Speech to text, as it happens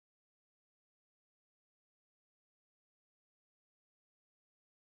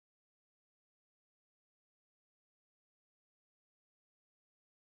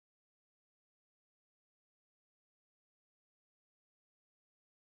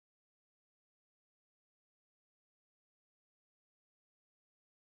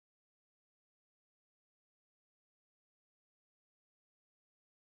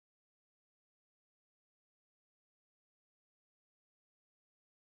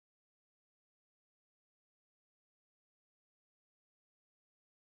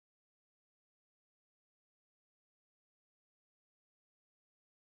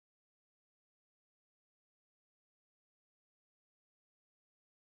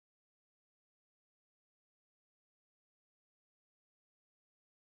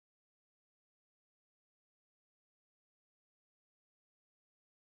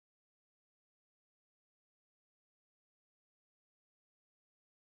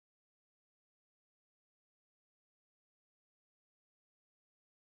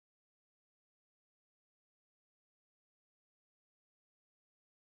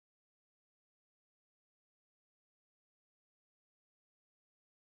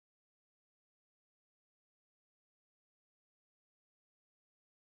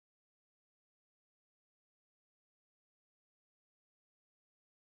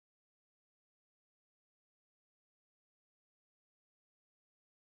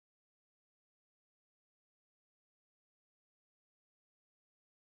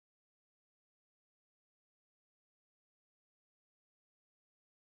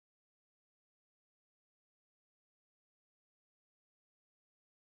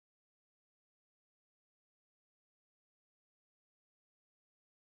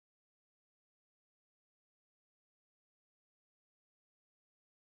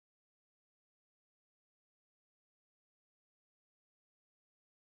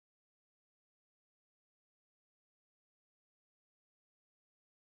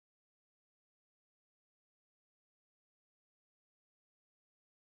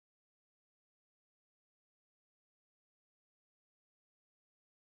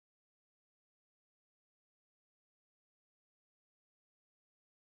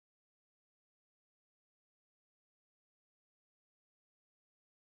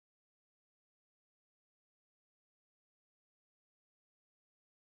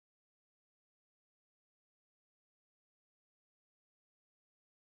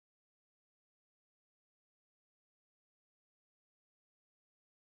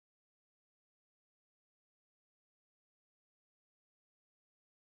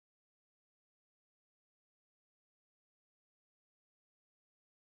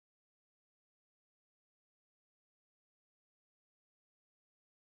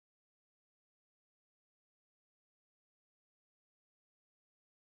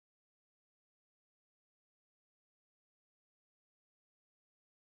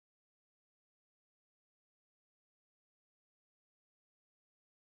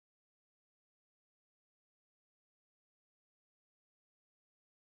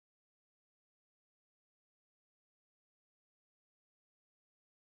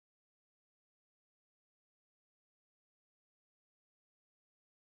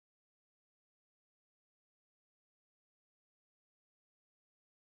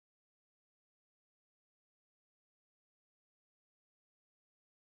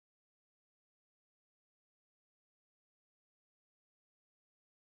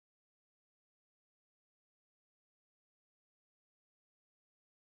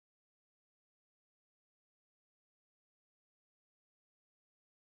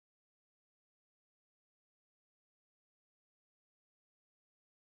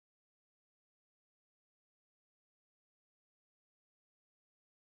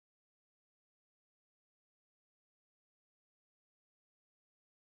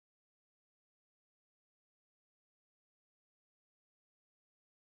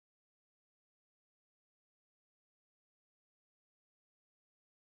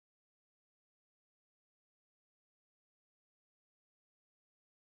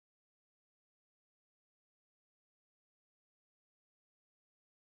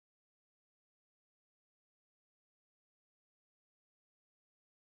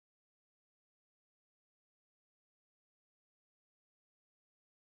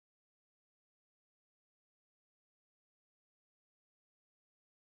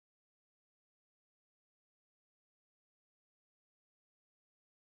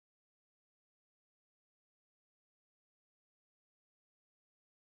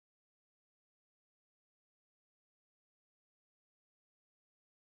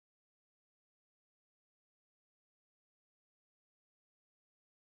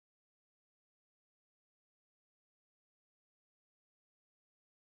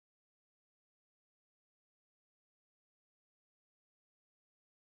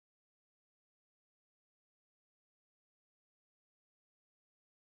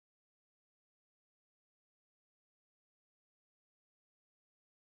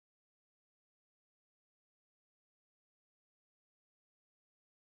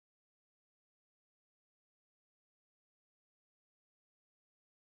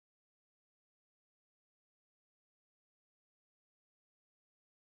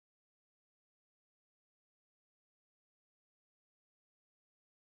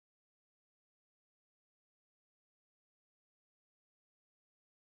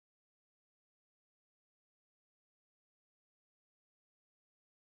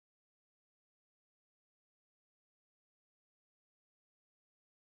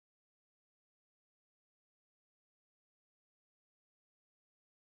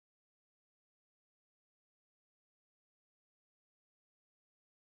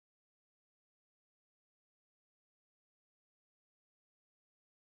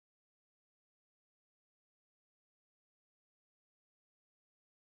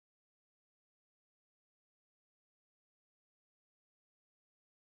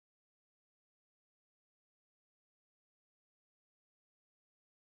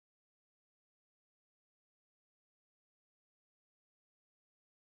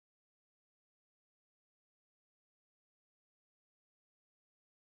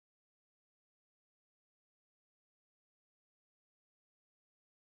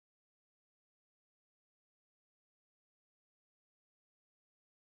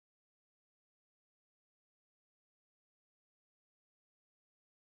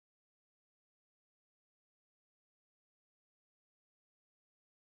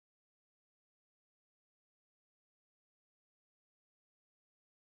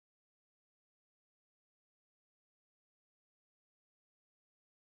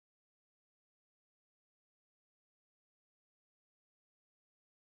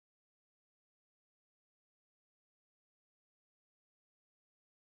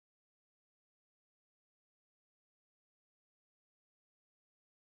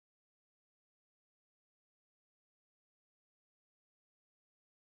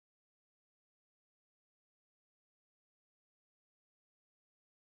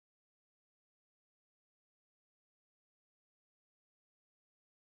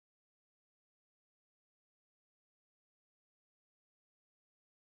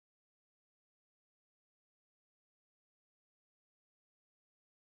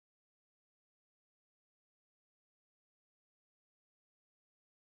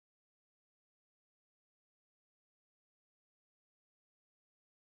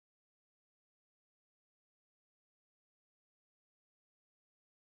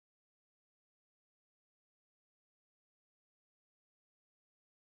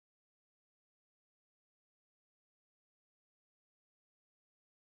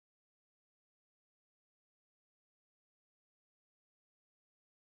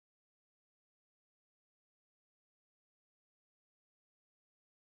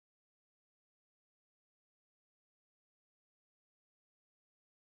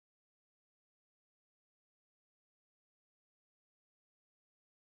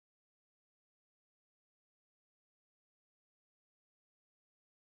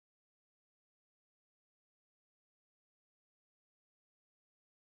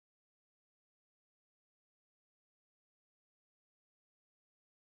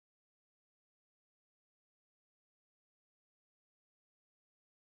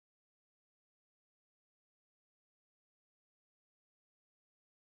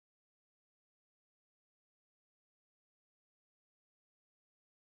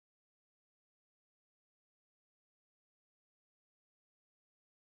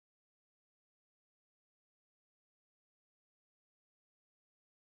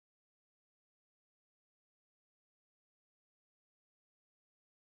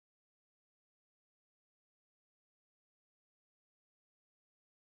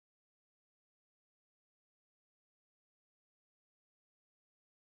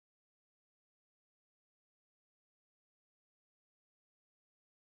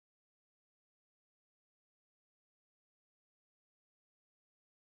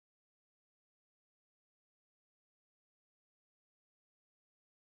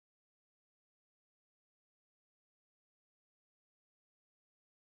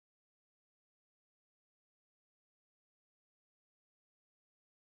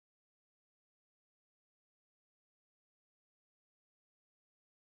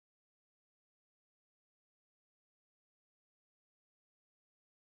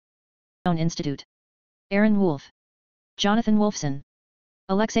Institute. Aaron Wolf. Jonathan Wolfson.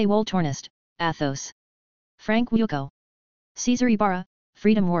 Alexei Woltornist, Athos. Frank Wuko. Cesar Ibarra,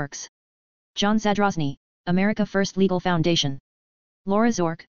 Freedom Works. John Zadrozny, America First Legal Foundation. Laura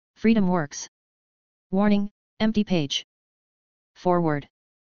Zork, Freedom Works. Warning, empty page. Forward.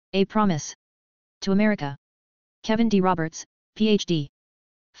 A Promise. To America. Kevin D. Roberts, Ph.D.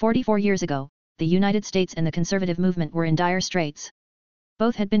 44 years ago, the United States and the conservative movement were in dire straits.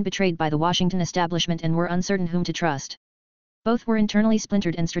 Both had been betrayed by the Washington establishment and were uncertain whom to trust. Both were internally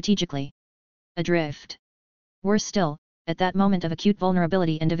splintered and strategically adrift. Worse still, at that moment of acute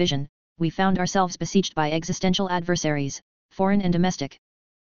vulnerability and division, we found ourselves besieged by existential adversaries, foreign and domestic.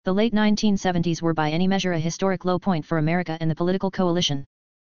 The late 1970s were by any measure a historic low point for America and the political coalition,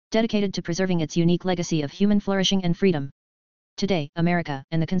 dedicated to preserving its unique legacy of human flourishing and freedom. Today, America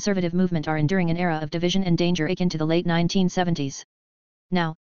and the conservative movement are enduring an era of division and danger akin to the late 1970s.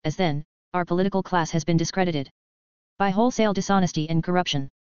 Now, as then, our political class has been discredited by wholesale dishonesty and corruption.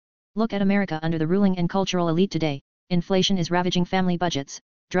 Look at America under the ruling and cultural elite today. Inflation is ravaging family budgets,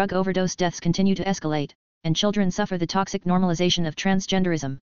 drug overdose deaths continue to escalate, and children suffer the toxic normalization of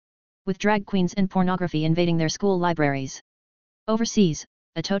transgenderism, with drag queens and pornography invading their school libraries. Overseas,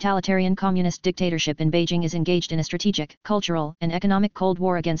 a totalitarian communist dictatorship in Beijing is engaged in a strategic, cultural, and economic Cold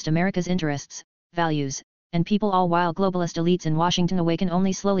War against America's interests, values, and people, all while globalist elites in Washington awaken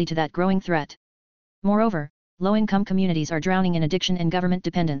only slowly to that growing threat. Moreover, low-income communities are drowning in addiction and government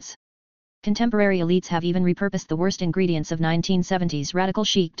dependence. Contemporary elites have even repurposed the worst ingredients of 1970s radical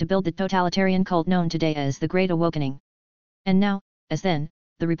chic to build the totalitarian cult known today as the Great Awakening. And now, as then,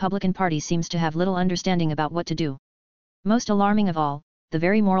 the Republican Party seems to have little understanding about what to do. Most alarming of all, the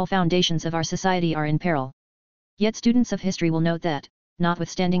very moral foundations of our society are in peril. Yet students of history will note that,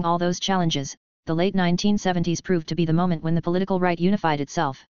 notwithstanding all those challenges, the late 1970s proved to be the moment when the political right unified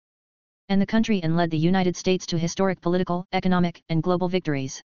itself and the country and led the United States to historic political, economic, and global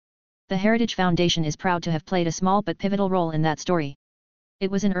victories. The Heritage Foundation is proud to have played a small but pivotal role in that story. It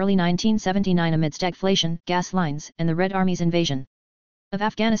was in early 1979 amid stagflation, gas lines, and the Red Army's invasion of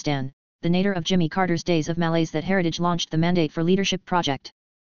Afghanistan, the nadir of Jimmy Carter's days of malaise, that Heritage launched the Mandate for Leadership project.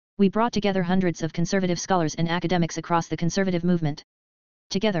 We brought together hundreds of conservative scholars and academics across the conservative movement.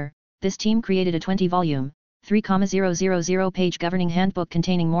 Together, this team created a 20-volume, 3,000-page governing handbook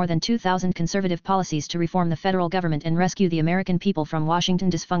containing more than 2,000 conservative policies to reform the federal government and rescue the American people from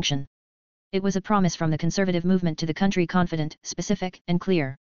Washington dysfunction. It was a promise from the conservative movement to the country, confident, specific, and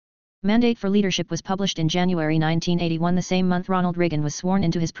clear. Mandate for Leadership was published in January 1981, the same month Ronald Reagan was sworn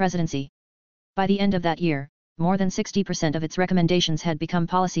into his presidency. By the end of that year, more than 60% of its recommendations had become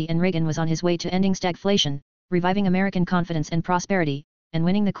policy, and Reagan was on his way to ending stagflation, reviving American confidence and prosperity, and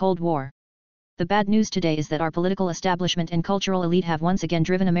winning the Cold War. The bad news today is that our political establishment and cultural elite have once again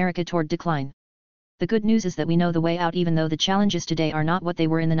driven America toward decline. The good news is that we know the way out, even though the challenges today are not what they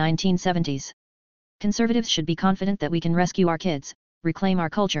were in the 1970s. Conservatives should be confident that we can rescue our kids, reclaim our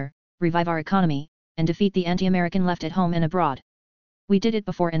culture, revive our economy, and defeat the anti-American left at home and abroad. We did it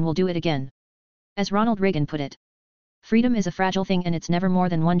before and will do it again. As Ronald Reagan put it, freedom is a fragile thing and it's never more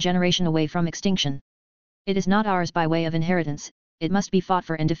than one generation away from extinction. It is not ours by way of inheritance, it must be fought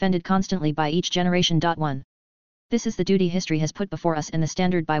for and defended constantly by each generation. 1. This is the duty history has put before us and the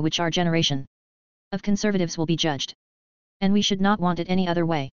standard by which our generation of conservatives will be judged. And we should not want it any other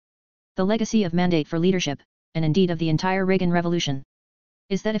way. The legacy of Mandate for Leadership, and indeed of the entire Reagan Revolution,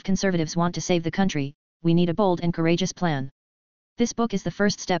 is that if conservatives want to save the country, we need a bold and courageous plan. This book is the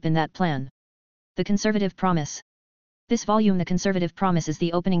first step in that plan. The Conservative Promise. This volume, The Conservative Promise, is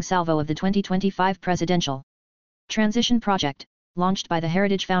the opening salvo of the 2025 Presidential Transition Project, launched by the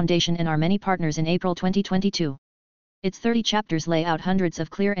Heritage Foundation and our many partners in April 2022. Its 30 chapters lay out hundreds of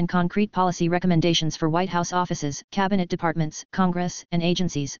clear and concrete policy recommendations for White House offices, cabinet departments, Congress and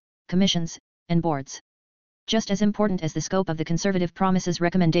agencies, commissions, and boards. Just as important as the scope of the Conservative Promise's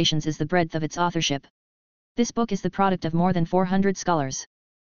recommendations is the breadth of its authorship. This book is the product of more than 400 scholars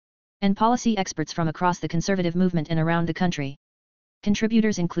and policy experts from across the conservative movement and around the country.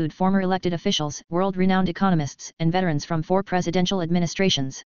 Contributors include former elected officials, world-renowned economists, and veterans from 4 presidential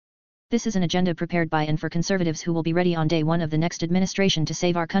administrations. This is an agenda prepared by and for conservatives who will be ready on day one of the next administration to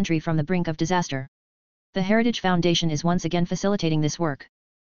save our country from the brink of disaster. The Heritage Foundation is once again facilitating this work.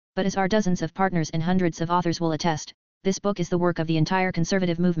 But as our dozens of partners and hundreds of authors will attest, this book is the work of the entire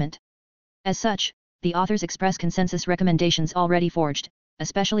conservative movement. As such, the authors express consensus recommendations already forged,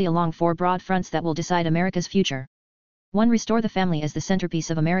 especially along 4 broad fronts that will decide America's future. 1. Restore the family as the centerpiece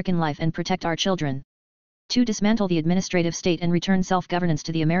of American life and protect our children. 2. Dismantle the administrative state and return self-governance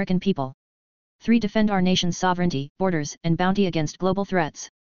to the American people. 3. Defend our nation's sovereignty, borders, and bounty against global threats.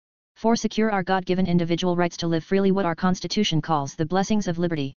 4. Secure our God-given individual rights to live freely, what our Constitution calls the blessings of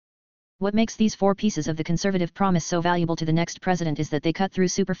liberty. What makes these 4 pieces of the conservative promise so valuable to the next president is that they cut through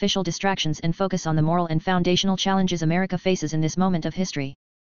superficial distractions and focus on the moral and foundational challenges America faces in this moment of history.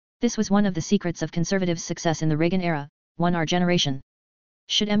 This was one of the secrets of conservative success in the Reagan era, one our generation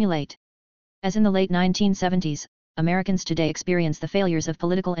should emulate. As in the late 1970s, Americans today experience the failures of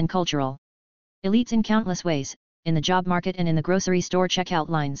political and cultural elites in countless ways, in the job market and in the grocery store checkout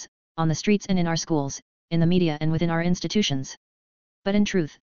lines, on the streets and in our schools, in the media and within our institutions. But in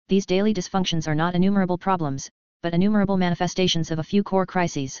truth, these daily dysfunctions are not innumerable problems, but innumerable manifestations of a few core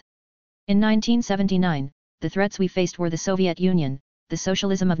crises. In 1979, the threats we faced were the Soviet Union, the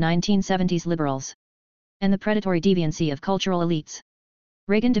socialism of 1970s liberals, and the predatory deviancy of cultural elites.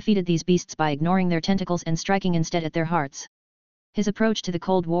 Reagan defeated these beasts by ignoring their tentacles and striking instead at their hearts. His approach to the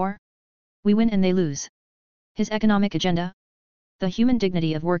Cold War? We win and they lose. His economic agenda? The human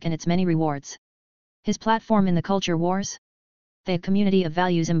dignity of work and its many rewards. His platform in the culture wars? The community of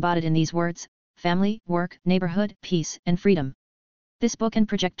values embodied in these words: family, work, neighborhood, peace, and freedom. This book and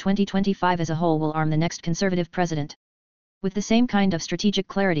Project 2025 as a whole will arm the next conservative president with the same kind of strategic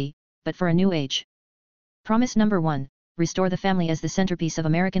clarity, but for a new age. Promise number 1: restore the family as the centerpiece of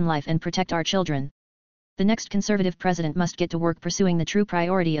American life and protect our children. The next conservative president must get to work pursuing the true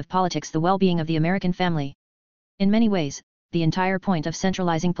priority of politics, the well-being of the American family. In many ways, the entire point of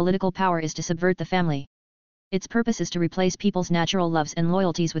centralizing political power is to subvert the family. Its purpose is to replace people's natural loves and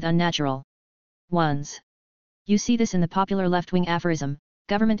loyalties with unnatural ones. You see this in the popular left-wing aphorism,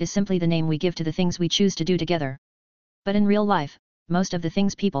 government is simply the name we give to the things we choose to do together. But in real life, most of the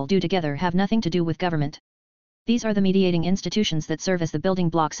things people do together have nothing to do with government. These are the mediating institutions that serve as the building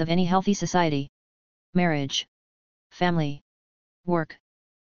blocks of any healthy society. Marriage, family, work,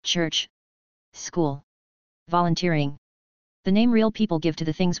 church, school, volunteering. The name real people give to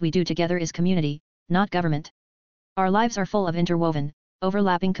the things we do together is community, not government. Our lives are full of interwoven,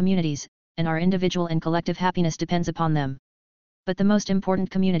 overlapping communities, and our individual and collective happiness depends upon them. But the most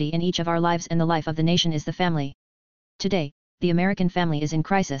important community in each of our lives and the life of the nation is the family. Today, the American family is in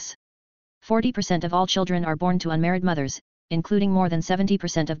crisis. 40% of all children are born to unmarried mothers, including more than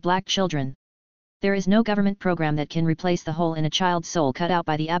 70% of black children. There is no government program that can replace the hole in a child's soul cut out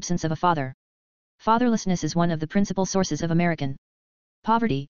by the absence of a father. Fatherlessness is one of the principal sources of American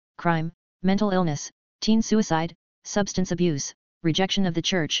poverty, crime, mental illness, teen suicide, substance abuse, rejection of the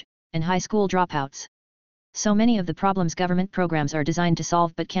church, and high school dropouts. So many of the problems government programs are designed to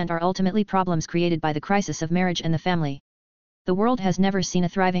solve but can't are ultimately problems created by the crisis of marriage and the family. The world has never seen a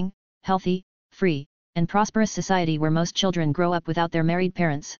thriving, healthy, free, and prosperous society where most children grow up without their married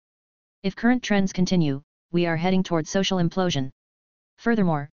parents. If current trends continue, we are heading toward social implosion.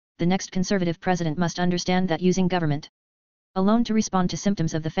 Furthermore, the next conservative president must understand that using government alone to respond to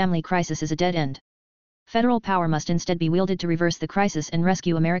symptoms of the family crisis is a dead end. Federal power must instead be wielded to reverse the crisis and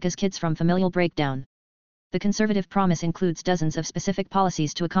rescue America's kids from familial breakdown. The conservative promise includes dozens of specific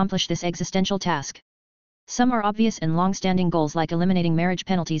policies to accomplish this existential task. Some are obvious and long-standing goals, like eliminating marriage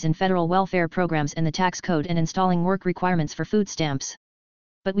penalties in federal welfare programs and the tax code and installing work requirements for food stamps.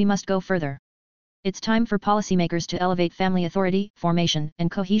 But we must go further. It's time for policymakers to elevate family authority, formation, and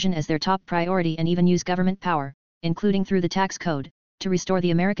cohesion as their top priority, and even use government power, including through the tax code, to restore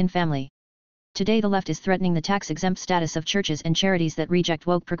the American family. Today the left is threatening the tax-exempt status of churches and charities that reject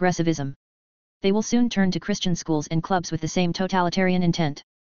woke progressivism. They will soon turn to Christian schools and clubs with the same totalitarian intent.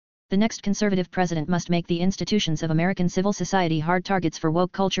 The next conservative president must make the institutions of American civil society hard targets for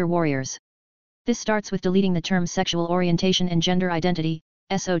woke culture warriors. This starts with deleting the terms sexual orientation and gender identity,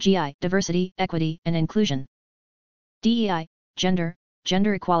 SOGI, diversity, equity, and inclusion. DEI, gender,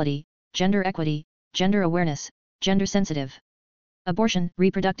 gender equality, gender equity, gender awareness, gender sensitive. Abortion,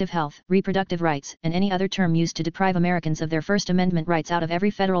 reproductive health, reproductive rights, and any other term used to deprive Americans of their First Amendment rights out of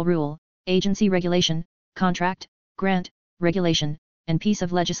every federal rule, agency regulation, contract, grant, regulation, and piece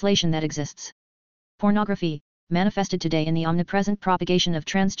of legislation that exists. Pornography, manifested today in the omnipresent propagation of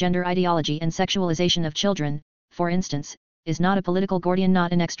transgender ideology and sexualization of children, for instance, is not a political Gordian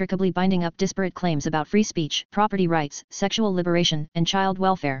knot inextricably binding up disparate claims about free speech, property rights, sexual liberation, and child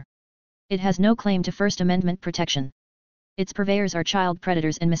welfare. It has no claim to First Amendment protection. Its purveyors are child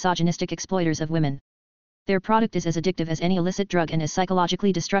predators and misogynistic exploiters of women. Their product is as addictive as any illicit drug and as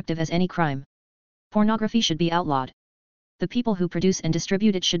psychologically destructive as any crime. Pornography should be outlawed. The people who produce and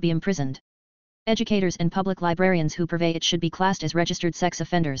distribute it should be imprisoned. Educators and public librarians who purvey it should be classed as registered sex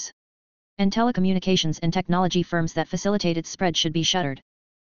offenders. And telecommunications and technology firms that facilitate its spread should be shuttered.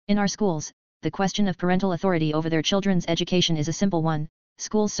 In our schools, the question of parental authority over their children's education is a simple one: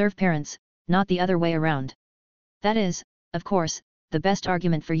 schools serve parents, not the other way around. That is, of course, the best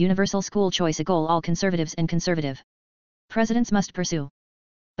argument for universal school choice, a goal all conservatives and conservative presidents must pursue.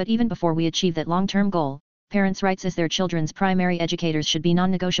 But even before we achieve that long-term goal, parents' rights as their children's primary educators should be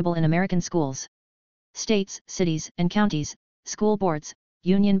non-negotiable in American schools. States, cities, and counties, school boards,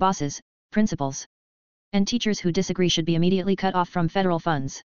 union bosses, principals, and teachers who disagree should be immediately cut off from federal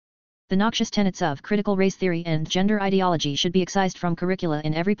funds. The noxious tenets of critical race theory and gender ideology should be excised from curricula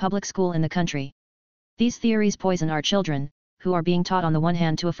in every public school in the country. These theories poison our children, who are being taught on the one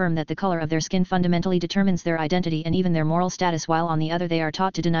hand to affirm that the color of their skin fundamentally determines their identity and even their moral status, while on the other they are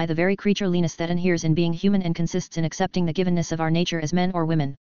taught to deny the very creatureliness that inheres in being human and consists in accepting the givenness of our nature as men or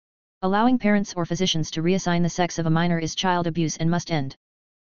women. Allowing parents or physicians to reassign the sex of a minor is child abuse and must end.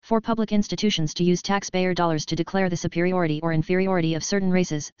 For public institutions to use taxpayer dollars to declare the superiority or inferiority of certain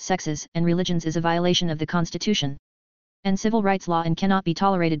races, sexes, and religions is a violation of the Constitution and civil rights law and cannot be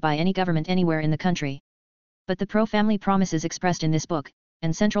tolerated by any government anywhere in the country. But the pro-family promises expressed in this book,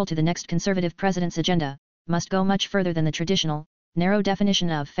 and central to the next conservative president's agenda, must go much further than the traditional, narrow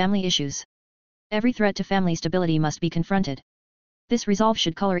definition of family issues. Every threat to family stability must be confronted. This resolve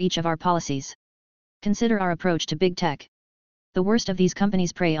should color each of our policies. Consider our approach to big tech. The worst of these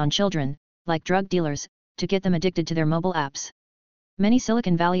companies prey on children, like drug dealers, to get them addicted to their mobile apps. Many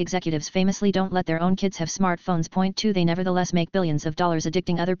Silicon Valley executives famously don't let their own kids have smartphones. Point 2. They nevertheless make billions of dollars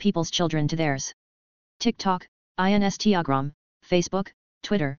addicting other people's children to theirs. TikTok, Instagram, Facebook,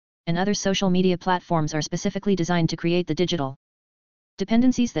 Twitter, and other social media platforms are specifically designed to create the digital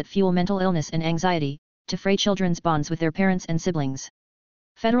dependencies that fuel mental illness and anxiety, to fray children's bonds with their parents and siblings.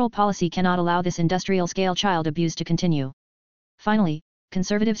 Federal policy cannot allow this industrial-scale child abuse to continue. Finally,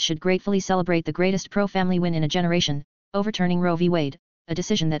 conservatives should gratefully celebrate the greatest pro-family win in a generation, overturning Roe v. Wade, a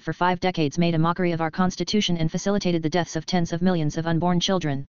decision that for 5 decades made a mockery of our Constitution and facilitated the deaths of tens of millions of unborn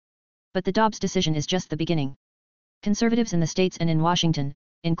children. But the Dobbs decision is just the beginning. Conservatives in the states and in Washington,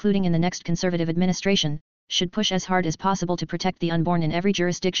 including in the next conservative administration, should push as hard as possible to protect the unborn in every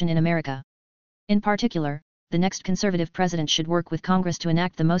jurisdiction in America. In particular, the next conservative president should work with Congress to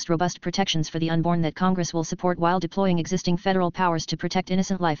enact the most robust protections for the unborn that Congress will support, while deploying existing federal powers to protect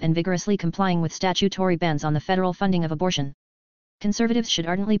innocent life and vigorously complying with statutory bans on the federal funding of abortion. Conservatives should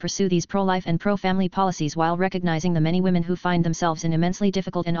ardently pursue these pro-life and pro-family policies while recognizing the many women who find themselves in immensely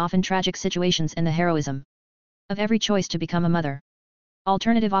difficult and often tragic situations and the heroism of every choice to become a mother.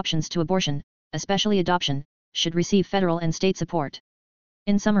 Alternative options to abortion, especially adoption, should receive federal and state support.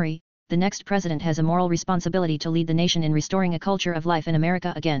 In summary, the next president has a moral responsibility to lead the nation in restoring a culture of life in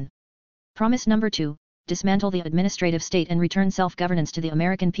America again. Promise number 2, dismantle the administrative state and return self-governance to the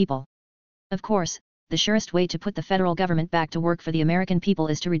American people. Of course, the surest way to put the federal government back to work for the American people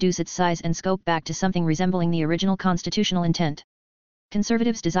is to reduce its size and scope back to something resembling the original constitutional intent.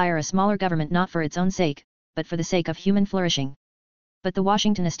 Conservatives desire a smaller government not for its own sake, but for the sake of human flourishing. But the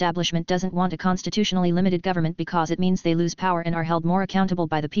Washington establishment doesn't want a constitutionally limited government because it means they lose power and are held more accountable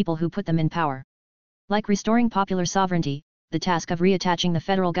by the people who put them in power. Like restoring popular sovereignty, the task of reattaching the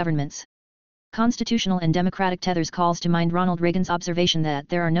federal government's constitutional and democratic tethers calls to mind Ronald Reagan's observation that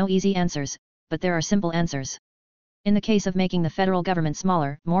there are no easy answers, but there are simple answers. In the case of making the federal government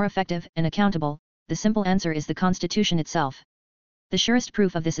smaller, more effective, and accountable, the simple answer is the Constitution itself. The surest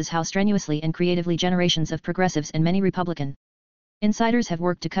proof of this is how strenuously and creatively generations of progressives and many Republican insiders have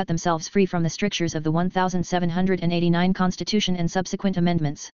worked to cut themselves free from the strictures of the 1789 Constitution and subsequent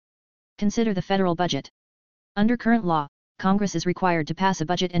amendments. Consider the federal budget. Under current law, Congress is required to pass a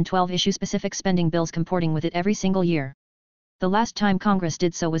budget and 12 issue-specific spending bills comporting with it every single year. The last time Congress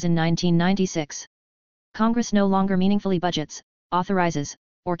did so was in 1996. Congress no longer meaningfully budgets, authorizes,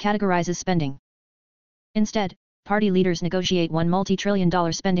 or categorizes spending. Instead, party leaders negotiate one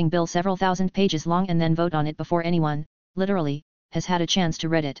multi-trillion-dollar spending bill several thousand pages long and then vote on it before anyone, literally, has had a chance to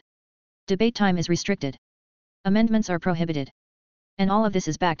read it. Debate time is restricted. Amendments are prohibited. And all of this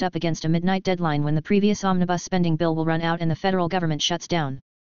is backed up against a midnight deadline when the previous omnibus spending bill will run out and the federal government shuts down.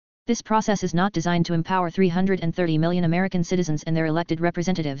 This process is not designed to empower 330 million American citizens and their elected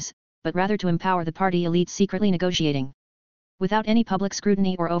representatives, but rather to empower the party elites secretly negotiating, without any public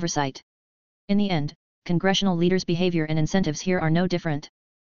scrutiny or oversight. In the end, congressional leaders' behavior and incentives here are no different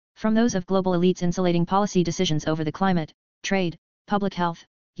from those of global elites insulating policy decisions over the climate, trade, public health,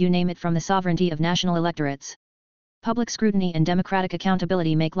 you name it, from the sovereignty of national electorates. Public scrutiny and democratic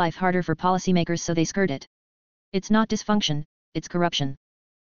accountability make life harder for policymakers, so they skirt it. It's not dysfunction, it's corruption.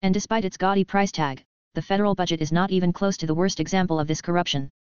 And despite its gaudy price tag, the federal budget is not even close to the worst example of this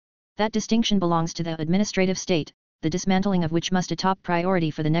corruption. That distinction belongs to the administrative state, the dismantling of which must a top priority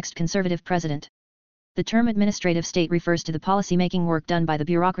for the next conservative president. The term administrative state refers to the policy-making work done by the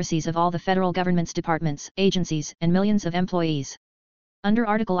bureaucracies of all the federal government's departments, agencies, and millions of employees. Under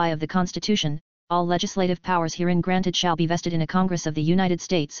Article I of the Constitution, all legislative powers herein granted shall be vested in a Congress of the United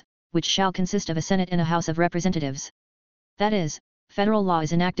States, which shall consist of a Senate and a House of Representatives. That is, federal law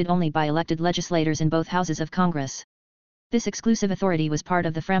is enacted only by elected legislators in both houses of Congress. This exclusive authority was part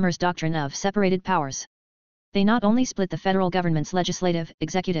of the framers' doctrine of separated powers. They not only split the federal government's legislative,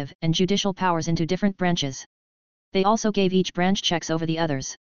 executive, and judicial powers into different branches. They also gave each branch checks over the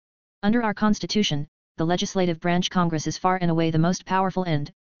others. Under our Constitution, the legislative branch Congress is far and away the most powerful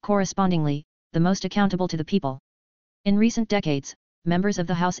and, correspondingly, the most accountable to the people. In recent decades, members of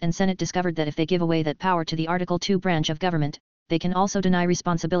the House and Senate discovered that if they give away that power to the Article II branch of government, they can also deny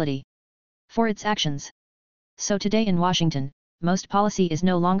responsibility for its actions. So today in Washington, most policy is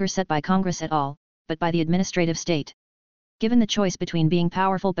no longer set by Congress at all, but by the administrative state. Given the choice between being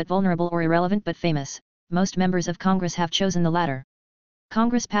powerful but vulnerable or irrelevant but famous, most members of Congress have chosen the latter.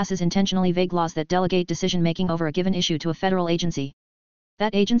 Congress passes intentionally vague laws that delegate decision-making over a given issue to a federal agency.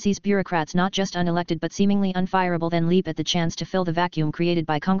 That agency's bureaucrats, not just unelected but seemingly unfireable, then leap at the chance to fill the vacuum created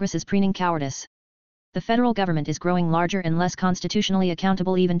by Congress's preening cowardice. The federal government is growing larger and less constitutionally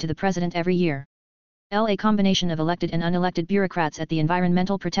accountable even to the president every year. A combination of elected and unelected bureaucrats at the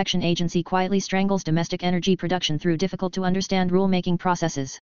Environmental Protection Agency quietly strangles domestic energy production through difficult-to-understand rule-making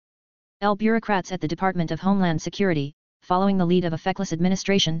processes. Bureaucrats at the Department of Homeland Security, following the lead of a feckless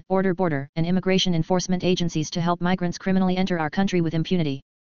administration, order border and immigration enforcement agencies to help migrants criminally enter our country with impunity.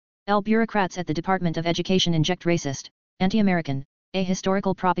 Bureaucrats at the Department of Education inject racist, anti-American,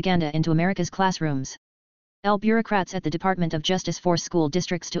 ahistorical propaganda into America's classrooms. Bureaucrats at the Department of Justice force school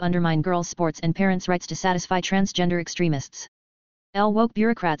districts to undermine girls' sports and parents' rights to satisfy transgender extremists. Woke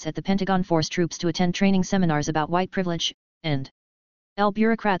bureaucrats at the Pentagon force troops to attend training seminars about white privilege, and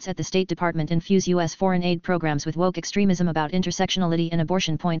bureaucrats at the State Department infuse U.S. foreign aid programs with woke extremism about intersectionality and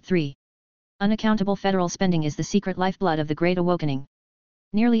abortion. 3. Unaccountable federal spending is the secret lifeblood of the Great Awakening.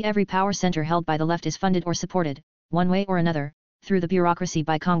 Nearly every power center held by the left is funded or supported, one way or another, through the bureaucracy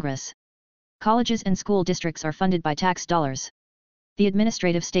by Congress. Colleges and school districts are funded by tax dollars. The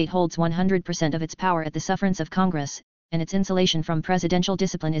administrative state holds 100% of its power at the sufferance of Congress, and its insulation from presidential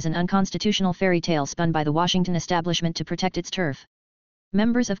discipline is an unconstitutional fairy tale spun by the Washington establishment to protect its turf.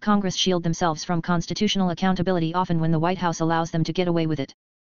 Members of Congress shield themselves from constitutional accountability often when the White House allows them to get away with it.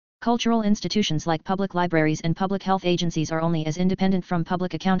 Cultural institutions like public libraries and public health agencies are only as independent from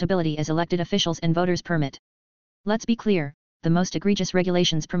public accountability as elected officials and voters permit. Let's be clear, the most egregious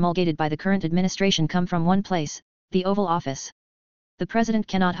regulations promulgated by the current administration come from one place, the Oval Office. The president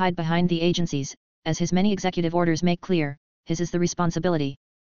cannot hide behind the agencies, as his many executive orders make clear. His is the responsibility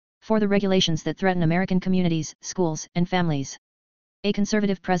for the regulations that threaten American communities, schools, and families. A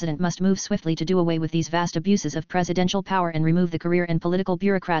conservative president must move swiftly to do away with these vast abuses of presidential power and remove the career and political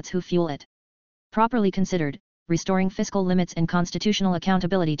bureaucrats who fuel it. Properly considered, restoring fiscal limits and constitutional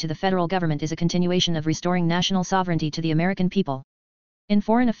accountability to the federal government is a continuation of restoring national sovereignty to the American people. In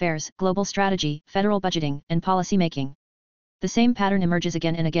foreign affairs, global strategy, federal budgeting, and policymaking, the same pattern emerges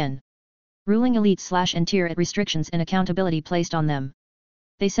again and again. Ruling elites slash and tear at restrictions and accountability placed on them.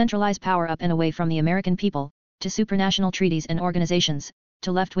 They centralize power up and away from the American people, to supranational treaties and organizations,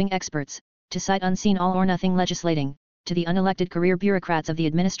 to left-wing experts, to sight unseen all-or-nothing legislating, to the unelected career bureaucrats of the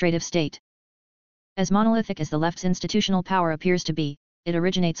administrative state. As monolithic as the left's institutional power appears to be, it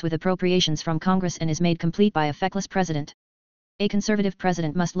originates with appropriations from Congress and is made complete by a feckless president. A conservative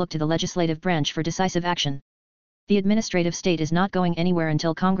president must look to the legislative branch for decisive action. The administrative state is not going anywhere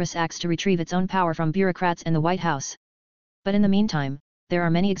until Congress acts to retrieve its own power from bureaucrats and the White House. But in the meantime, there are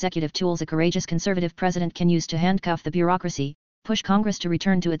many executive tools a courageous conservative president can use to handcuff the bureaucracy, push Congress to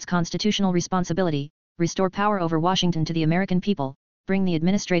return to its constitutional responsibility, restore power over Washington to the American people, bring the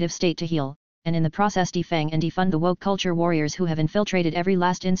administrative state to heel, and in the process defang and defund the woke culture warriors who have infiltrated every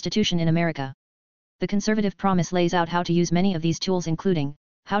last institution in America. The conservative promise lays out how to use many of these tools, including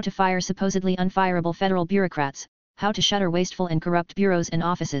how to fire supposedly unfireable federal bureaucrats, how to shutter wasteful and corrupt bureaus and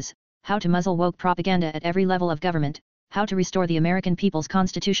offices, how to muzzle woke propaganda at every level of government, how to restore the American people's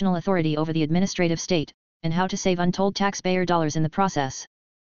constitutional authority over the administrative state, and how to save untold taxpayer dollars in the process.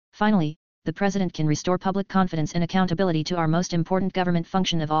 Finally, the president can restore public confidence and accountability to our most important government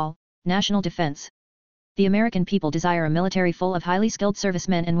function of all, national defense. The American people desire a military full of highly skilled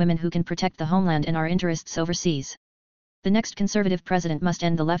servicemen and women who can protect the homeland and our interests overseas. The next conservative president must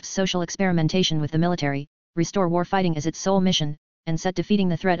end the left's social experimentation with the military, restore warfighting as its sole mission, and set defeating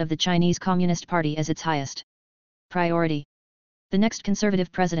the threat of the Chinese Communist Party as its highest priority. The next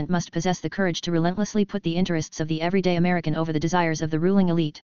conservative president must possess the courage to relentlessly put the interests of the everyday American over the desires of the ruling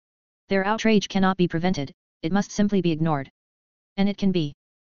elite. Their outrage cannot be prevented, it must simply be ignored. And it can be.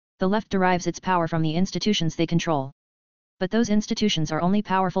 The left derives its power from the institutions they control. But those institutions are only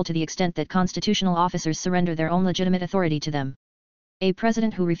powerful to the extent that constitutional officers surrender their own legitimate authority to them. A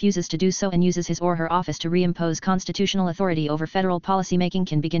president who refuses to do so and uses his or her office to reimpose constitutional authority over federal policymaking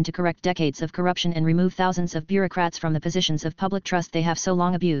can begin to correct decades of corruption and remove thousands of bureaucrats from the positions of public trust they have so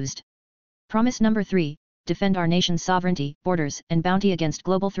long abused. Promise number 3, defend our nation's sovereignty, borders, and bounty against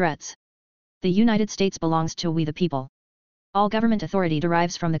global threats. The United States belongs to we the people. All government authority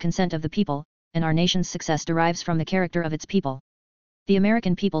derives from the consent of the people, and our nation's success derives from the character of its people. The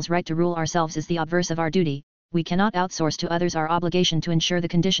American people's right to rule ourselves is the obverse of our duty. We cannot outsource to others our obligation to ensure the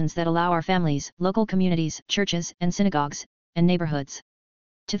conditions that allow our families, local communities, churches, and synagogues, and neighborhoods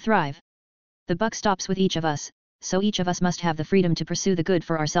to thrive. The buck stops with each of us, so each of us must have the freedom to pursue the good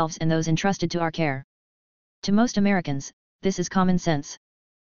for ourselves and those entrusted to our care. To most Americans, this is common sense.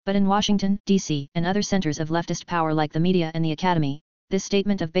 But in Washington, D.C., and other centers of leftist power like the media and the academy, this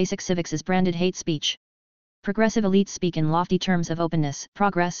statement of basic civics is branded hate speech. Progressive elites speak in lofty terms of openness,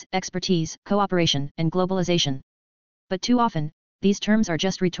 progress, expertise, cooperation, and globalization. But too often, these terms are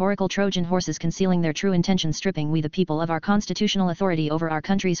just rhetorical Trojan horses concealing their true intention, stripping we the people of our constitutional authority over our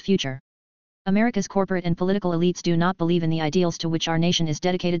country's future. America's corporate and political elites do not believe in the ideals to which our nation is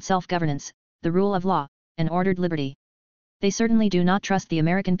dedicated: self-governance, the rule of law, and ordered liberty. They certainly do not trust the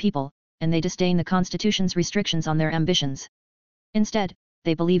American people, and they disdain the Constitution's restrictions on their ambitions. Instead,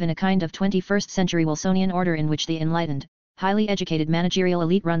 they believe in a kind of 21st century Wilsonian order in which the enlightened, highly educated managerial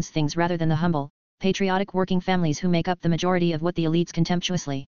elite runs things rather than the humble, patriotic working families who make up the majority of what the elites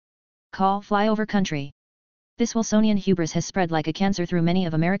contemptuously call flyover country. This Wilsonian hubris has spread like a cancer through many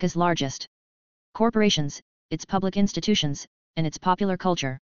of America's largest corporations, its public institutions, and its popular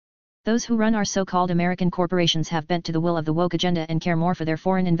culture. Those who run our so-called American corporations have bent to the will of the woke agenda and care more for their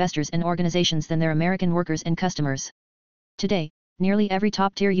foreign investors and organizations than their American workers and customers. Today, nearly every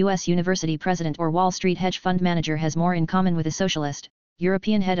top-tier U.S. university president or Wall Street hedge fund manager has more in common with a socialist,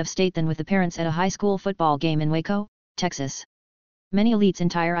 European head of state than with the parents at a high school football game in Waco, Texas. Many elites'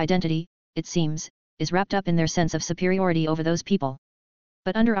 entire identity, it seems, is wrapped up in their sense of superiority over those people.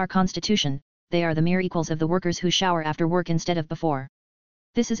 But under our Constitution, they are the mere equals of the workers who shower after work instead of before.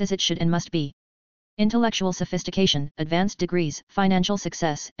 This is as it should and must be. Intellectual sophistication, advanced degrees, financial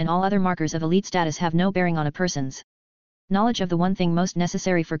success, and all other markers of elite status have no bearing on a person's knowledge of the one thing most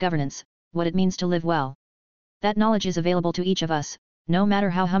necessary for governance, what it means to live well. That knowledge is available to each of us, no matter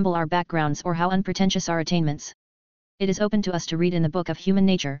how humble our backgrounds or how unpretentious our attainments. It is open to us to read in the book of human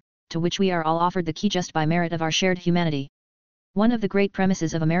nature, to which we are all offered the key just by merit of our shared humanity. One of the great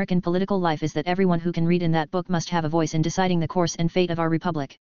premises of American political life is that everyone who can read in that book must have a voice in deciding the course and fate of our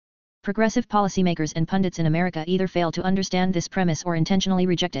republic. Progressive policymakers and pundits in America either fail to understand this premise or intentionally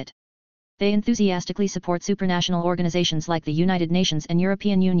reject it. They enthusiastically support supranational organizations like the United Nations and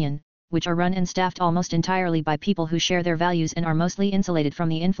European Union, which are run and staffed almost entirely by people who share their values and are mostly insulated from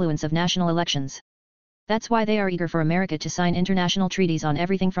the influence of national elections. That's why they are eager for America to sign international treaties on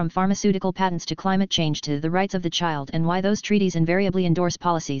everything from pharmaceutical patents to climate change to the rights of the child, and why those treaties invariably endorse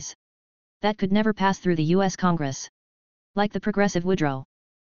policies that could never pass through the U.S. Congress. Like the progressive Woodrow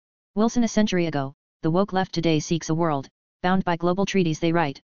Wilson a century ago, the woke left today seeks a world, bound by global treaties they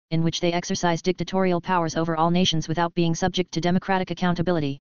write, in which they exercise dictatorial powers over all nations without being subject to democratic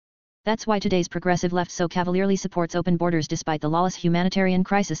accountability. That's why today's progressive left so cavalierly supports open borders despite the lawless humanitarian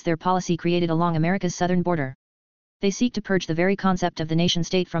crisis their policy created along America's southern border. They seek to purge the very concept of the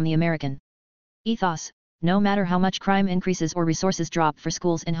nation-state from the American ethos, no matter how much crime increases or resources drop for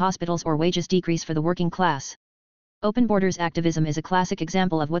schools and hospitals or wages decrease for the working class. Open borders activism is a classic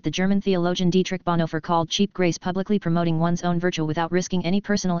example of what the German theologian Dietrich Bonhoeffer called cheap grace, publicly promoting one's own virtue without risking any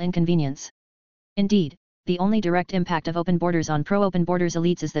personal inconvenience. Indeed, the only direct impact of open borders on pro-open borders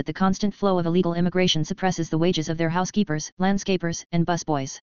elites is that the constant flow of illegal immigration suppresses the wages of their housekeepers, landscapers, and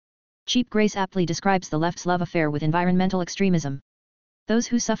busboys. Cheap grace aptly describes the left's love affair with environmental extremism. Those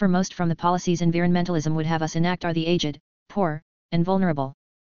who suffer most from the policies environmentalism would have us enact are the aged, poor, and vulnerable.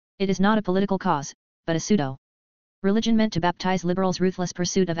 It is not a political cause, but a pseudo religion meant to baptize liberals' ruthless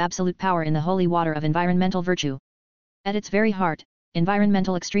pursuit of absolute power in the holy water of environmental virtue. At its very heart,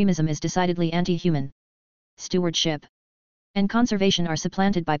 environmental extremism is decidedly anti-human. Stewardship and conservation are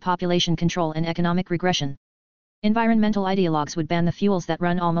supplanted by population control and economic regression. Environmental ideologues would ban the fuels that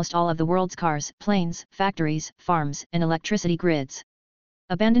run almost all of the world's cars, planes, factories, farms, and electricity grids.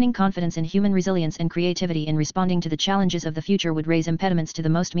 Abandoning confidence in human resilience and creativity in responding to the challenges of the future would raise impediments to the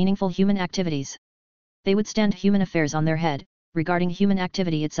most meaningful human activities. They would stand human affairs on their head, regarding human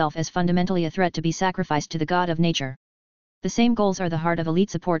activity itself as fundamentally a threat to be sacrificed to the god of nature. The same goals are the heart of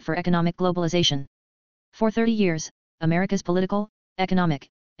elite support for economic globalization. For 30 years, America's political, economic,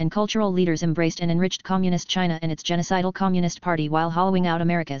 and cultural leaders embraced and enriched Communist China and its genocidal Communist Party while hollowing out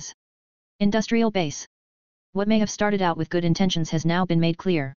America's industrial base. What may have started out with good intentions has now been made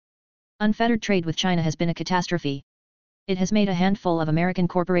clear. Unfettered trade with China has been a catastrophe. It has made a handful of American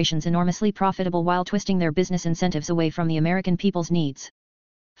corporations enormously profitable while twisting their business incentives away from the American people's needs.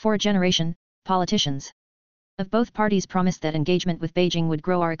 For a generation, politicians of both parties promised that engagement with Beijing would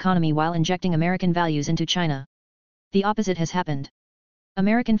grow our economy while injecting American values into China. The opposite has happened.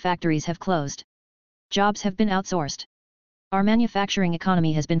 American factories have closed. Jobs have been outsourced. Our manufacturing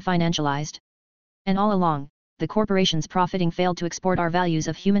economy has been financialized. And all along, the corporations profiting failed to export our values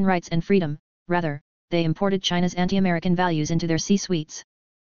of human rights and freedom, rather, they imported China's anti-American values into their C-suites.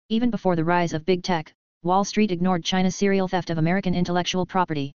 Even before the rise of big tech, Wall Street ignored China's serial theft of American intellectual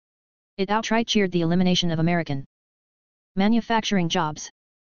property. It outright cheered the elimination of American manufacturing jobs.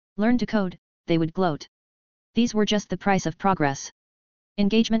 Learn to code, they would gloat. These were just the price of progress.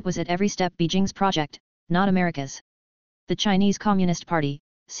 Engagement was at every step Beijing's project, not America's. The Chinese Communist Party,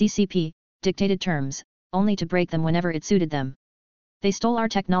 CCP, dictated terms, only to break them whenever it suited them. They stole our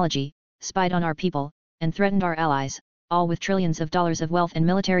technology, spied on our people, and threatened our allies, all with trillions of dollars of wealth and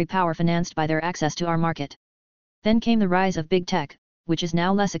military power financed by their access to our market. Then came the rise of big tech, which is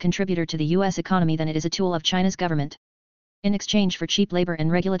now less a contributor to the US economy than it is a tool of China's government. In exchange for cheap labor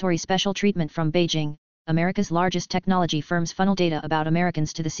and regulatory special treatment from Beijing, America's largest technology firms funnel data about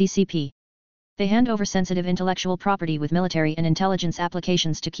Americans to the CCP. They hand over sensitive intellectual property with military and intelligence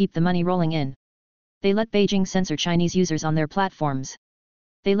applications to keep the money rolling in. They let Beijing censor Chinese users on their platforms.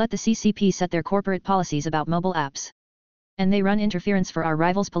 They let the CCP set their corporate policies about mobile apps. And they run interference for our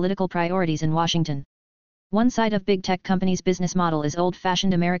rivals' political priorities in Washington. One side of big tech companies' business model is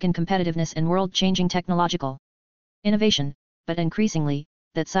old-fashioned American competitiveness and world-changing technological innovation, but increasingly,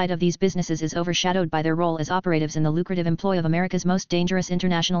 that side of these businesses is overshadowed by their role as operatives in the lucrative employ of America's most dangerous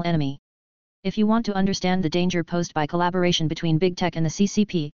international enemy. If you want to understand the danger posed by collaboration between big tech and the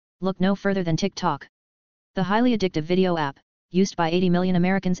CCP, look no further than TikTok. The highly addictive video app, used by 80 million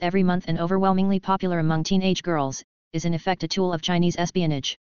Americans every month and overwhelmingly popular among teenage girls, is in effect a tool of Chinese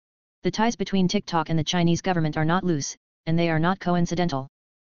espionage. The ties between TikTok and the Chinese government are not loose, and they are not coincidental.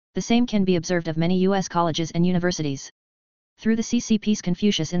 The same can be observed of many U.S. colleges and universities. Through the CCP's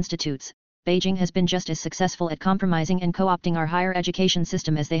Confucius Institutes, Beijing has been just as successful at compromising and co-opting our higher education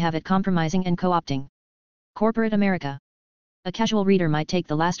system as they have at compromising and co-opting corporate America. A casual reader might take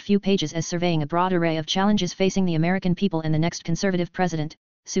the last few pages as surveying a broad array of challenges facing the American people and the next conservative president: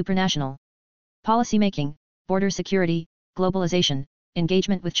 supranational policymaking, border security, globalization,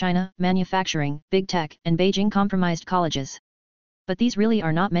 engagement with China, manufacturing, big tech, and Beijing compromised colleges. But these really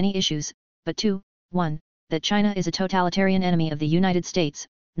are not many issues, but two: 1. That China is a totalitarian enemy of the United States,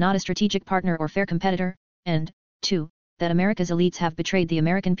 not a strategic partner or fair competitor, and 2. That America's elites have betrayed the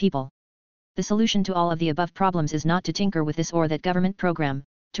American people. The solution to all of the above problems is not to tinker with this or that government program,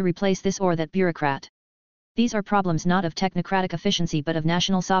 to replace this or that bureaucrat. These are problems not of technocratic efficiency but of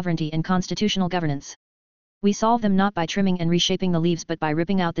national sovereignty and constitutional governance. We solve them not by trimming and reshaping the leaves but by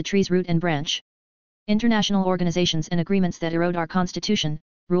ripping out the tree's root and branch. International organizations and agreements that erode our constitution,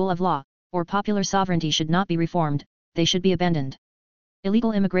 rule of law, or popular sovereignty should not be reformed, they should be abandoned.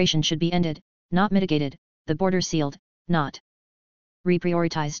 Illegal immigration should be ended, not mitigated, the border sealed, not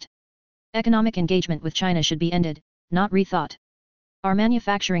reprioritized. Economic engagement with China should be ended, not rethought. Our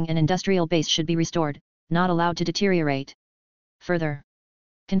manufacturing and industrial base should be restored, not allowed to deteriorate. Further,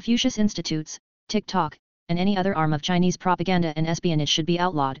 Confucius Institutes, TikTok, and any other arm of Chinese propaganda and espionage should be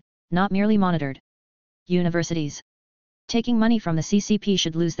outlawed, not merely monitored. Universities taking money from the CCP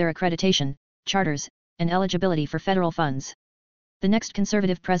should lose their accreditation, charters, and eligibility for federal funds. The next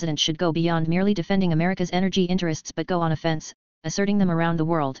conservative president should go beyond merely defending America's energy interests but go on offense, asserting them around the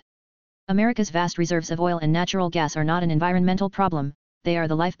world. America's vast reserves of oil and natural gas are not an environmental problem, they are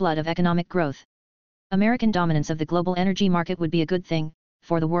the lifeblood of economic growth. American dominance of the global energy market would be a good thing,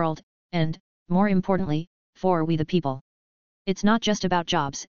 for the world, and, more importantly, for we the people. It's not just about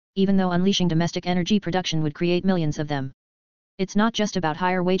jobs, even though unleashing domestic energy production would create millions of them. It's not just about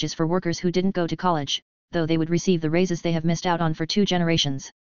higher wages for workers who didn't go to college, though they would receive the raises they have missed out on for 2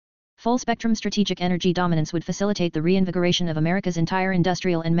 generations. Full-spectrum strategic energy dominance would facilitate the reinvigoration of America's entire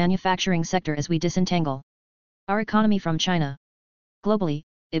industrial and manufacturing sector as we disentangle our economy from China. Globally,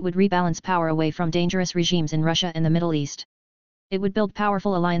 it would rebalance power away from dangerous regimes in Russia and the Middle East. It would build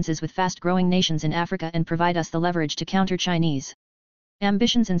powerful alliances with fast-growing nations in Africa and provide us the leverage to counter Chinese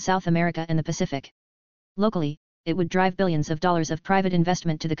ambitions in South America and the Pacific. Locally, it would drive billions of dollars of private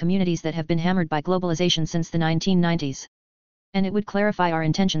investment to the communities that have been hammered by globalization since the 1990s. And it would clarify our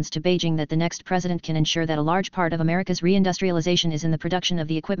intentions to Beijing that the next president can ensure that a large part of America's reindustrialization is in the production of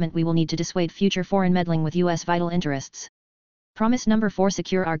the equipment we will need to dissuade future foreign meddling with U.S. vital interests. Promise number 4: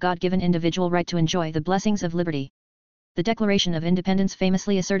 secure our God-given individual right to enjoy the blessings of liberty. The Declaration of Independence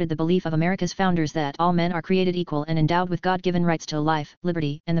famously asserted the belief of America's founders that all men are created equal and endowed with God-given rights to life,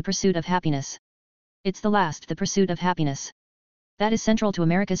 liberty, and the pursuit of happiness. It's the pursuit of happiness, that is central to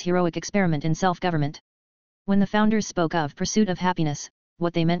America's heroic experiment in self-government. When the founders spoke of pursuit of happiness,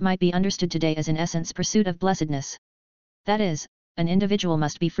 what they meant might be understood today as in essence pursuit of blessedness. That is, an individual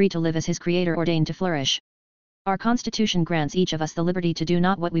must be free to live as his Creator ordained to flourish. Our Constitution grants each of us the liberty to do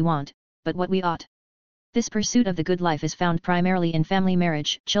not what we want, but what we ought. This pursuit of the good life is found primarily in family,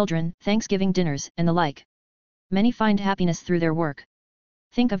 marriage, children, Thanksgiving dinners, and the like. Many find happiness through their work.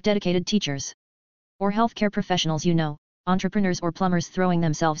 Think of dedicated teachers. Or healthcare professionals, entrepreneurs or plumbers throwing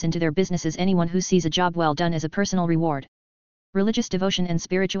themselves into their businesses, anyone who sees a job well done as a personal reward. Religious devotion and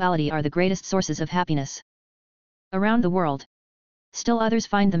spirituality are the greatest sources of happiness. Around the world, still others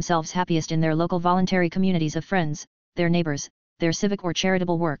find themselves happiest in their local voluntary communities of friends, their neighbors, their civic or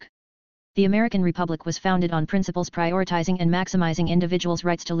charitable work. The American Republic was founded on principles prioritizing and maximizing individuals'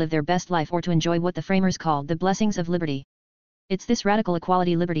 rights to live their best life or to enjoy what the framers called the blessings of liberty. It's this radical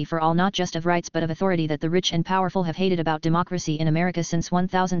equality, liberty for all, not just of rights but of authority, that the rich and powerful have hated about democracy in America since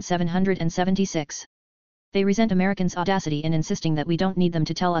 1776. They resent Americans' audacity in insisting that we don't need them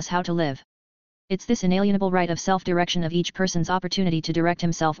to tell us how to live. It's this inalienable right of self-direction of each person's opportunity to direct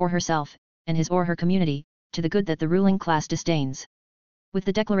himself or herself, and his or her community, to the good that the ruling class disdains. With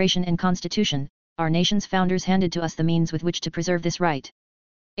the Declaration and Constitution, our nation's founders handed to us the means with which to preserve this right.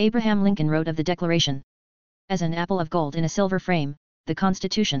 Abraham Lincoln wrote of the Declaration, as an apple of gold in a silver frame, the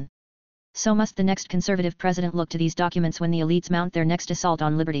Constitution. So must the next conservative president look to these documents when the elites mount their next assault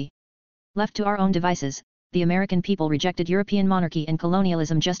on liberty. Left to our own devices, the American people rejected European monarchy and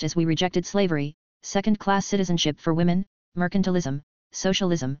colonialism just as we rejected slavery, second-class citizenship for women, mercantilism,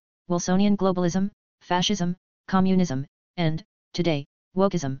 socialism, Wilsonian globalism, fascism, communism, and, today,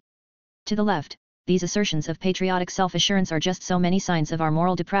 wokeism. To the left, these assertions of patriotic self-assurance are just so many signs of our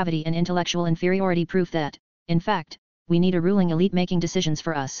moral depravity and intellectual inferiority, proof that, in fact, we need a ruling elite making decisions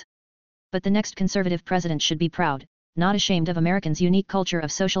for us. But the next conservative president should be proud, not ashamed of Americans' unique culture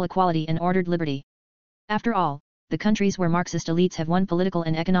of social equality and ordered liberty. After all, the countries where Marxist elites have won political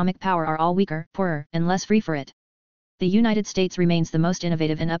and economic power are all weaker, poorer, and less free for it. The United States remains the most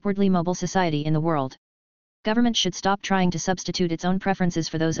innovative and upwardly mobile society in the world. Government should stop trying to substitute its own preferences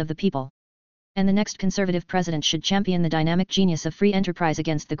for those of the people. And the next conservative president should champion the dynamic genius of free enterprise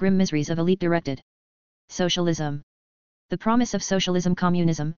against the grim miseries of elite-directed socialism. The promise of socialism,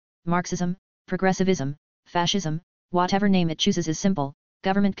 communism, Marxism, progressivism, fascism, whatever name it chooses is simple: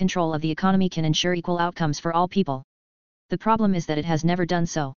 government control of the economy can ensure equal outcomes for all people. The problem is that it has never done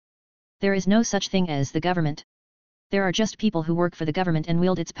so. There is no such thing as the government. There are just people who work for the government and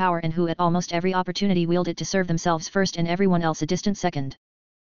wield its power, and who at almost every opportunity wield it to serve themselves first and everyone else a distant second.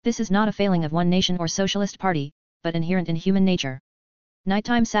 This is not a failing of one nation or socialist party, but inherent in human nature.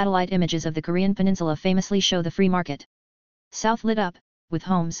 Nighttime satellite images of the Korean peninsula famously show the free market south lit up, with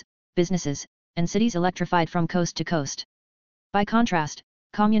homes, businesses, and cities electrified from coast to coast. By contrast,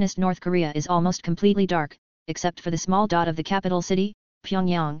 communist North Korea is almost completely dark, except for the small dot of the capital city,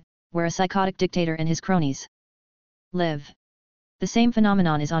 Pyongyang, where a psychotic dictator and his cronies live. The same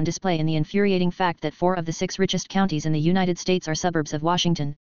phenomenon is on display in the infuriating fact that 4 of the 6 richest counties in the United States are suburbs of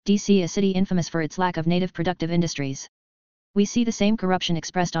Washington, D.C., a city infamous for its lack of native productive industries. We see the same corruption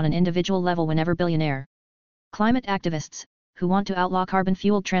expressed on an individual level whenever billionaire climate activists, who want to outlaw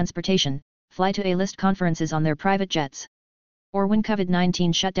carbon-fueled transportation, fly to A-list conferences on their private jets. Or when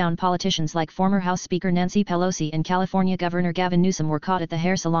COVID-19 shut down politicians like former House Speaker Nancy Pelosi and California Governor Gavin Newsom were caught at the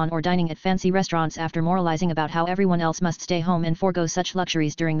hair salon or dining at fancy restaurants after moralizing about how everyone else must stay home and forego such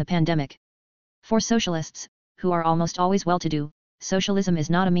luxuries during the pandemic. For socialists, who are almost always well-to-do, socialism is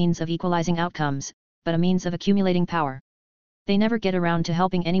not a means of equalizing outcomes, but a means of accumulating power. They never get around to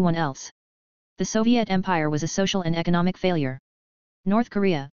helping anyone else. The Soviet Empire was a social and economic failure. North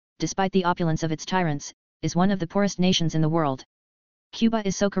Korea, despite the opulence of its tyrants, is one of the poorest nations in the world. Cuba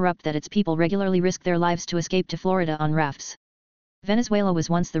is so corrupt that its people regularly risk their lives to escape to Florida on rafts. Venezuela was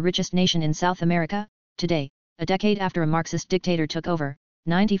once the richest nation in South America. Today, a decade after a Marxist dictator took over,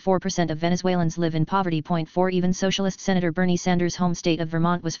 94% of Venezuelans live in poverty. 4 Even socialist Senator Bernie Sanders' home state of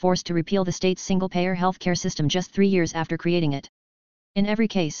Vermont was forced to repeal the state's single-payer healthcare system just 3 years after creating it. In every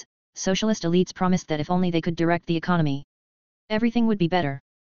case, socialist elites promised that if only they could direct the economy, everything would be better.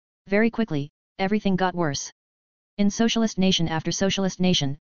 Very quickly, everything got worse. In socialist nation after socialist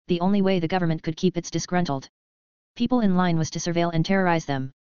nation, the only way the government could keep its disgruntled People in line was to surveil and terrorize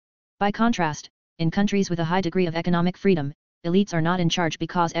them. By contrast, in countries with a high degree of economic freedom, elites are not in charge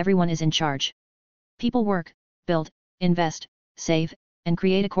because everyone is in charge. People work, build, invest, save, and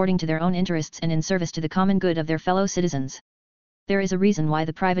create according to their own interests and in service to the common good of their fellow citizens. There is a reason why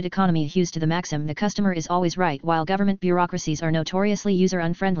the private economy hews to the maxim the customer is always right while government bureaucracies are notoriously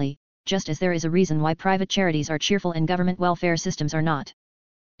user-unfriendly, just as there is a reason why private charities are cheerful and government welfare systems are not.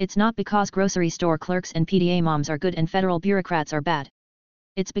 It's not because grocery store clerks and PTA moms are good and federal bureaucrats are bad.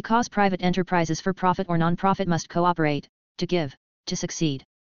 It's because private enterprises for profit or non-profit must cooperate, to give, to succeed.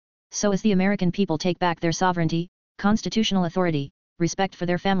 So as the American people take back their sovereignty, constitutional authority, respect for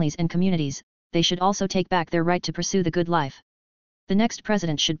their families and communities, they should also take back their right to pursue the good life. The next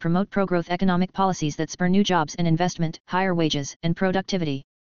president should promote pro-growth economic policies that spur new jobs and investment, higher wages and productivity.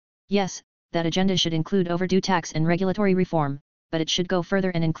 Yes, that agenda should include overdue tax and regulatory reform, but it should go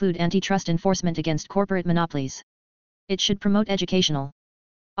further and include antitrust enforcement against corporate monopolies. It should promote educational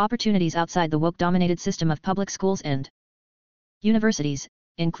opportunities outside the woke-dominated system of public schools and universities,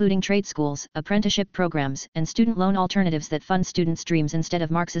 including trade schools, apprenticeship programs, and student loan alternatives that fund students' dreams instead of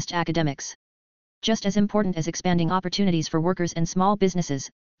Marxist academics. Just as important as expanding opportunities for workers and small businesses,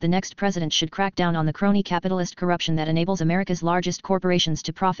 the next president should crack down on the crony capitalist corruption that enables America's largest corporations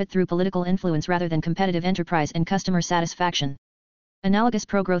to profit through political influence rather than competitive enterprise and customer satisfaction. Analogous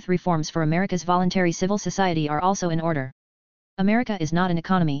pro-growth reforms for America's voluntary civil society are also in order. America is not an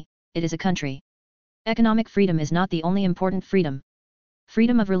economy, it is a country. Economic freedom is not the only important freedom.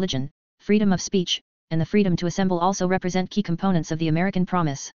 Freedom of religion, freedom of speech, and the freedom to assemble also represent key components of the American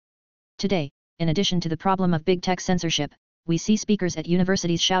promise. Today, in addition to the problem of big tech censorship, we see speakers at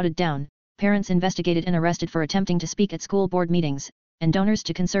universities shouted down, parents investigated and arrested for attempting to speak at school board meetings, and donors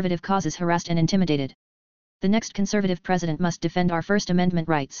to conservative causes harassed and intimidated. The next conservative president must defend our First Amendment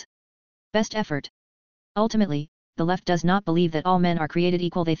rights. Best effort. Ultimately, the left does not believe that all men are created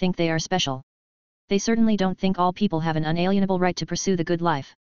equal, they think they are special. They certainly don't think all people have an unalienable right to pursue the good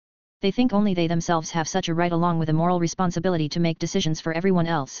life. They think only they themselves have such a right along with a moral responsibility to make decisions for everyone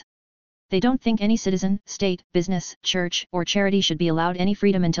else. They don't think any citizen, state, business, church, or charity should be allowed any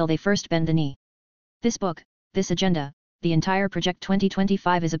freedom until they first bend the knee. This book, this agenda, the entire Project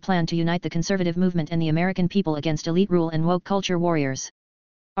 2025 is a plan to unite the conservative movement and the American people against elite rule and woke culture warriors.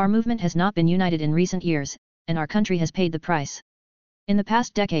 Our movement has not been united in recent years, and our country has paid the price. In the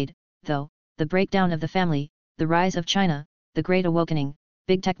past decade, though, the breakdown of the family, the rise of China, the Great Awakening,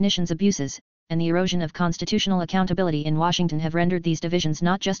 big technicians' abuses, and the erosion of constitutional accountability in Washington have rendered these divisions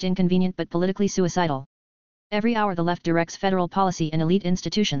not just inconvenient but politically suicidal. Every hour the left directs federal policy and elite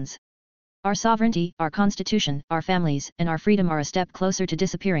institutions. Our sovereignty, our constitution, our families, and our freedom are a step closer to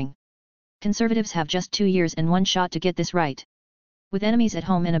disappearing. Conservatives have just 2 years and one shot to get this right. With enemies at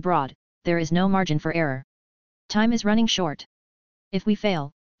home and abroad, there is no margin for error. Time is running short. If we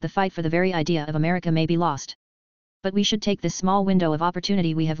fail, the fight for the very idea of America may be lost. But we should take this small window of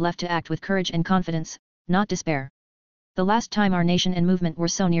opportunity we have left to act with courage and confidence, not despair. The last time our nation and movement were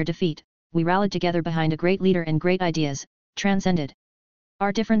so near defeat, we rallied together behind a great leader and great ideas, transcended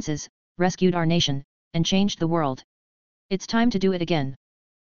our differences, rescued our nation, and changed the world. It's time to do it again.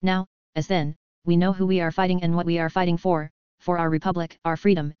 Now, as then, we know who we are fighting and what we are fighting for our republic, our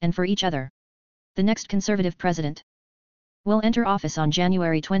freedom, and for each other. The next conservative president will enter office on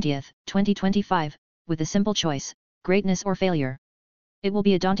January 20, 2025, with a simple choice: greatness or failure. It will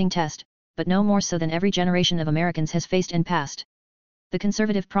be a daunting test, but no more so than every generation of Americans has faced and passed. The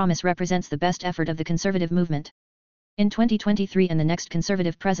conservative promise represents the best effort of the conservative movement. In 2023 and the next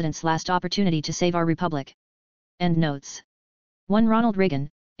conservative president's last opportunity to save our republic. End notes. 1. Ronald Reagan,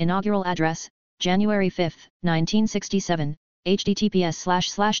 Inaugural Address, January 5, 1967,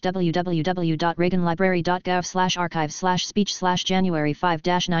 https://www.reaganlibrary.gov/archives/speech/January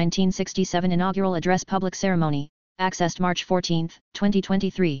 5-1967 Inaugural Address Public Ceremony, accessed March 14,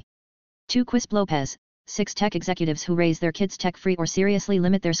 2023. 2. Quispe Lopez, 6 tech executives who raise their kids tech-free or seriously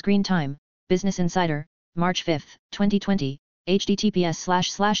limit their screen time, Business Insider, March 5, 2020,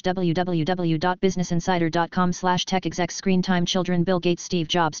 https://www.businessinsider.com/tech-exec Screen time Children Bill Gates Steve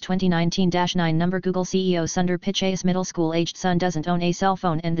Jobs 2019-9 Number Google CEO Sundar Pichai's middle school-aged son doesn't own a cell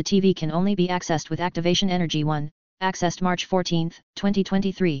phone and the TV can only be accessed with activation energy 1, accessed March 14,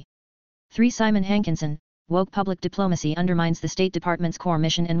 2023. 3. Simon Hankinson, woke public diplomacy undermines the State Department's core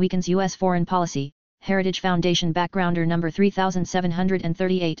mission and weakens U.S. foreign policy, Heritage Foundation Backgrounder number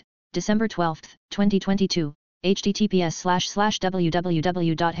 3738, December 12, 2022.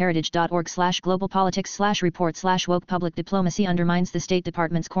 https://www.heritage.org/globalpolitics/report/woke public diplomacy undermines the State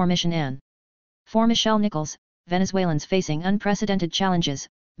Department's core mission and 4. Michelle Nichols, Venezuelans facing unprecedented challenges,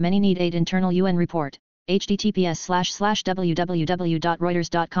 many need aid internal UN report,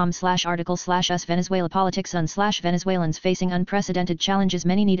 https://www.reuters.com/article/us Venezuela politics /Venezuelans facing unprecedented challenges,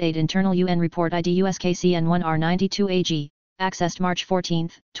 many need aid. Internal UN report ID USKCN1R92 AG, accessed March 14,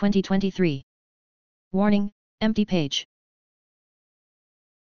 2023. Warning, empty page.